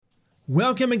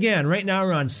Welcome again. Right now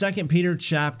we're on 2 Peter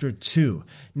chapter 2.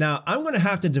 Now, I'm going to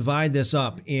have to divide this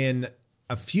up in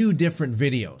a few different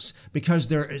videos because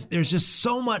there's just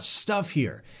so much stuff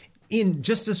here in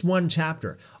just this one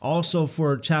chapter. Also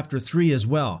for chapter 3 as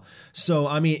well. So,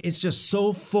 it's just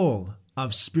so full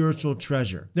of spiritual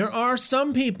treasure. There are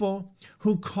some people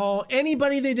who call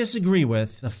anybody they disagree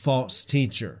with a false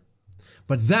teacher.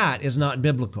 But that is not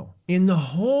biblical. In the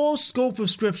whole scope of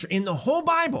Scripture, in the whole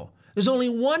Bible, there's only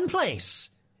one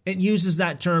place it uses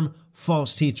that term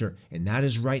false teacher, and that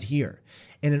is right here.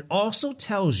 And it also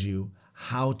tells you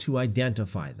how to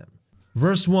identify them.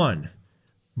 Verse 1,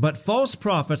 but false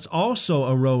prophets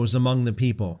also arose among the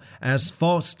people, as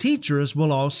false teachers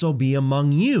will also be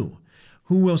among you,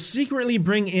 who will secretly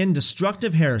bring in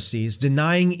destructive heresies,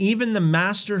 denying even the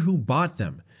master who bought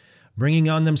them, bringing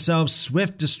on themselves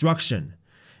swift destruction.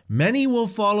 Many will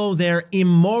follow their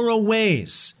immoral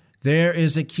ways. There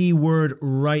is a key word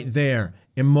right there,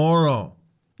 immoral.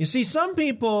 You see, some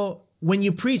people, when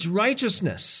you preach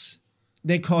righteousness,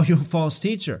 they call you a false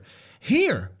teacher.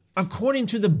 Here, according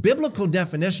to the biblical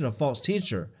definition of false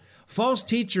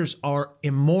teachers are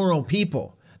immoral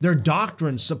people. Their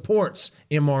doctrine supports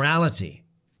immorality.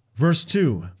 Verse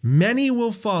 2, many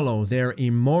will follow their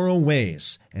immoral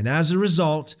ways, and as a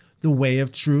result, the way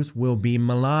of truth will be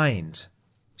maligned.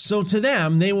 So to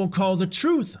them, they will call the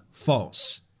truth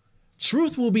false.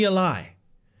 Truth will be a lie.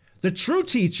 The true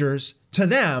teachers, to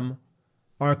them,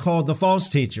 are called the false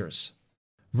teachers.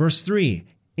 Verse 3,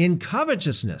 in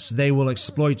covetousness, they will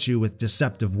exploit you with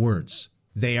deceptive words.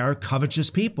 They are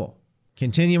covetous people.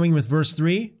 Continuing with verse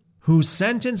 3, whose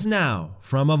sentence now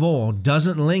from of old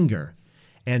doesn't linger,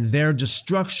 and their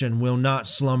destruction will not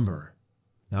slumber.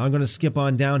 Now I'm going to skip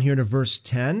on down here to verse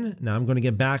 10. Now I'm going to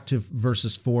get back to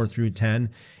verses 4 through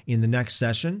 10 in the next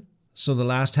session. So the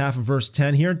last half of verse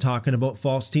 10 here, talking about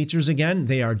false teachers again.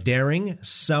 They are daring,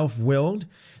 self-willed.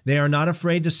 They are not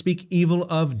afraid to speak evil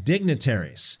of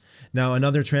dignitaries. Now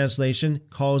another translation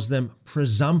calls them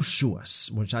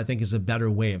presumptuous, which I think is a better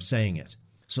way of saying it.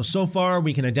 So far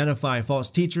we can identify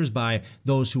false teachers by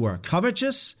those who are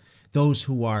covetous, those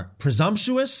who are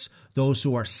presumptuous, those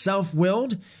who are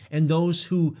self-willed, and those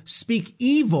who speak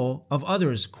evil of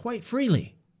others quite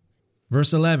freely.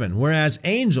 Verse 11, whereas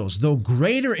angels, though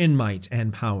greater in might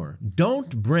and power,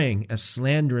 don't bring a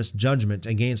slanderous judgment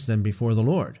against them before the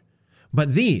Lord.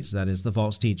 But these, that is the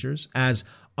false teachers, as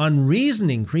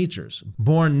unreasoning creatures,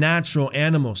 born natural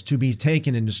animals to be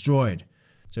taken and destroyed.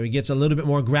 So he gets a little bit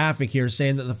more graphic here,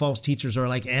 saying that the false teachers are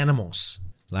like animals.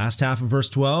 Last half of verse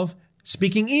 12,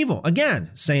 speaking evil,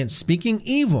 again, saying speaking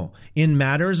evil in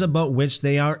matters about which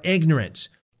they are ignorant,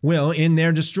 will in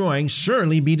their destroying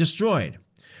surely be destroyed.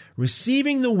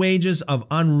 Receiving the wages of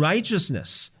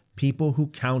unrighteousness, people who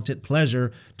count it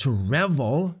pleasure to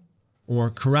revel or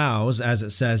carouse, as it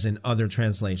says in other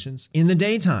translations, in the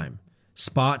daytime,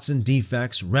 spots and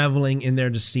defects, reveling in their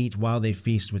deceit while they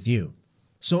feast with you.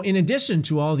 So in addition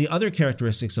to all the other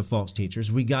characteristics of false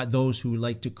teachers, we got those who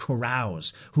like to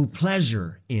carouse, who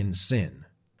pleasure in sin.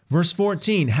 Verse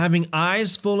 14, having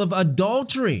eyes full of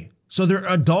adultery, so they're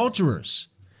adulterers,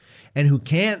 and who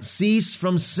can't cease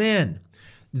from sin.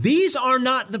 These are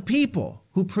not the people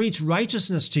who preach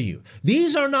righteousness to you.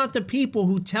 These are not the people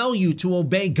who tell you to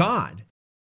obey God.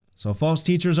 So false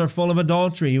teachers are full of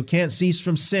adultery, who can't cease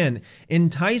from sin,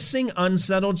 enticing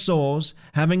unsettled souls,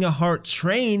 having a heart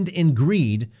trained in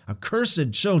greed,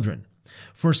 accursed children.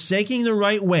 Forsaking the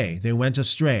right way, they went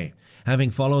astray,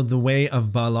 having followed the way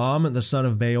of Balaam, the son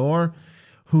of Beor,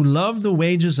 who loved the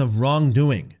wages of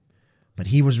wrongdoing. But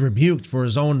he was rebuked for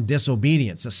his own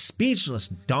disobedience. A speechless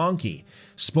donkey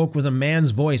spoke with a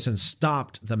man's voice and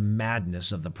stopped the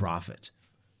madness of the prophet.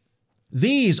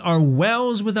 These are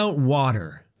wells without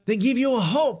water. They give you a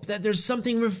hope that there's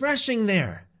something refreshing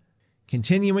there.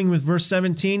 Continuing with verse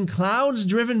 17, clouds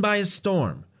driven by a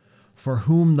storm, for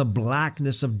whom the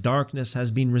blackness of darkness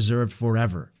has been reserved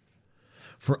forever.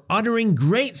 For uttering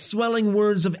great swelling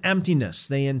words of emptiness,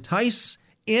 they entice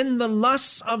in the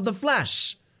lusts of the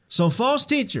flesh. So false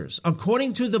teachers,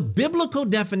 according to the biblical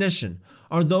definition,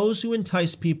 are those who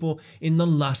entice people in the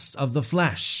lusts of the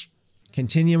flesh.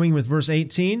 Continuing with verse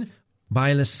 18,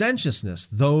 by licentiousness,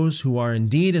 those who are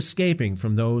indeed escaping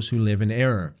from those who live in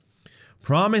error,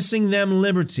 promising them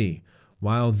liberty,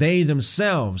 while they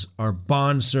themselves are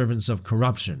bondservants of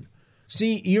corruption.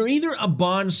 See, you're either a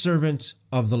bondservant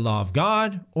of the law of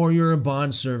God, or you're a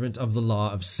bondservant of the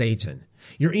law of Satan.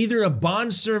 You're either a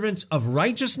bondservant of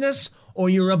righteousness, or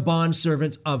you're a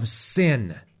bondservant of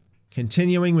sin.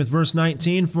 Continuing with verse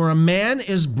 19, for a man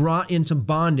is brought into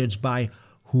bondage by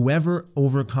whoever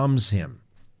overcomes him.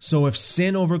 So if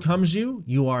sin overcomes you,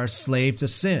 you are a slave to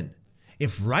sin.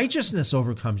 If righteousness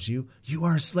overcomes you, you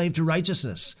are a slave to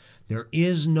righteousness. There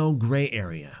is no gray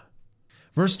area.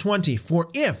 Verse 20, for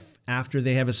if, after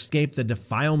they have escaped the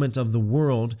defilement of the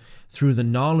world through the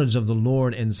knowledge of the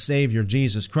Lord and Savior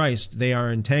Jesus Christ, they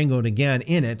are entangled again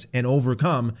in it and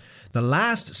overcome, the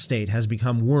last state has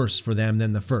become worse for them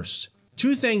than the first.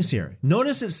 Two things here.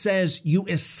 Notice it says you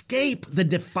escape the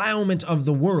defilement of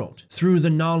the world through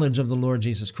the knowledge of the Lord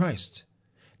Jesus Christ.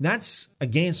 That's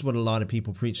against what a lot of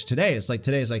people preach today. It's like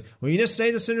well, you just say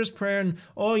the sinner's prayer and,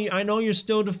 I know you're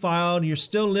still defiled, you're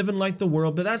still living like the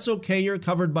world, but that's okay, you're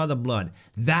covered by the blood.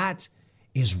 That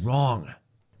is wrong.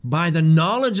 By the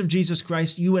knowledge of Jesus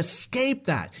Christ, you escape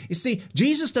that. You see,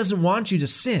 Jesus doesn't want you to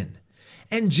sin.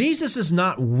 And Jesus is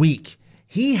not weak.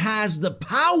 He has the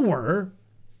power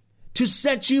to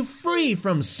set you free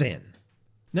from sin.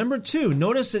 Number 2,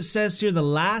 notice it says here the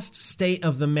last state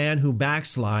of the man who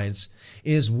backslides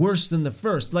is worse than the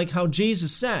first. Like how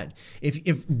Jesus said,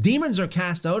 if demons are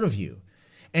cast out of you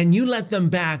and you let them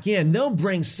back in, they'll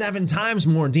bring 7 times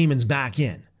more demons back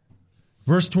in.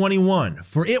 Verse 21,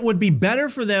 for it would be better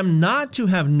for them not to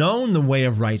have known the way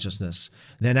of righteousness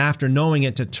than after knowing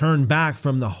it to turn back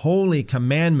from the holy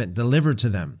commandment delivered to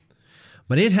them.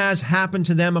 But it has happened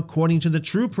to them according to the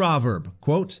true proverb,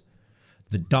 quote,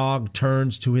 the dog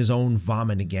turns to his own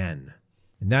vomit again.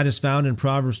 And that is found in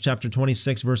Proverbs chapter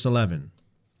 26, verse 11.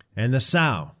 And the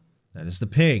sow, that is the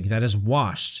pig, that is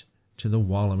washed to the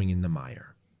wallowing in the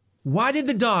mire. Why did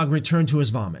the dog return to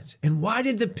his vomit? And why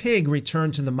did the pig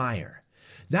return to the mire?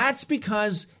 That's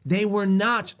because they were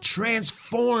not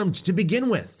transformed to begin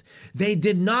with. They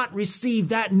did not receive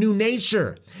that new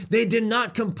nature. They did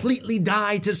not completely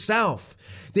die to self.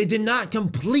 They did not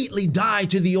completely die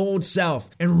to the old self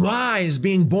and rise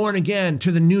being born again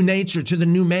to the new nature, to the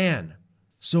new man.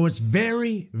 So it's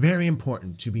very, very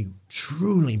important to be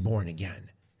truly born again,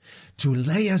 to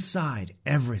lay aside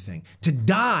everything, to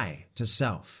die to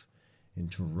self, and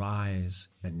to rise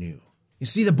anew. You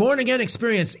see, the born again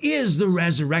experience is the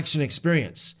resurrection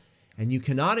experience, and you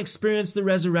cannot experience the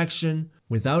resurrection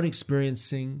without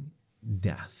experiencing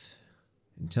death.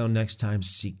 Until next time,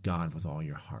 seek God with all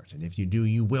your heart. And if you do,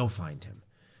 you will find him.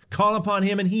 Call upon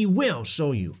him and he will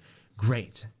show you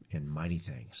great and mighty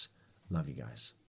things. Love you guys.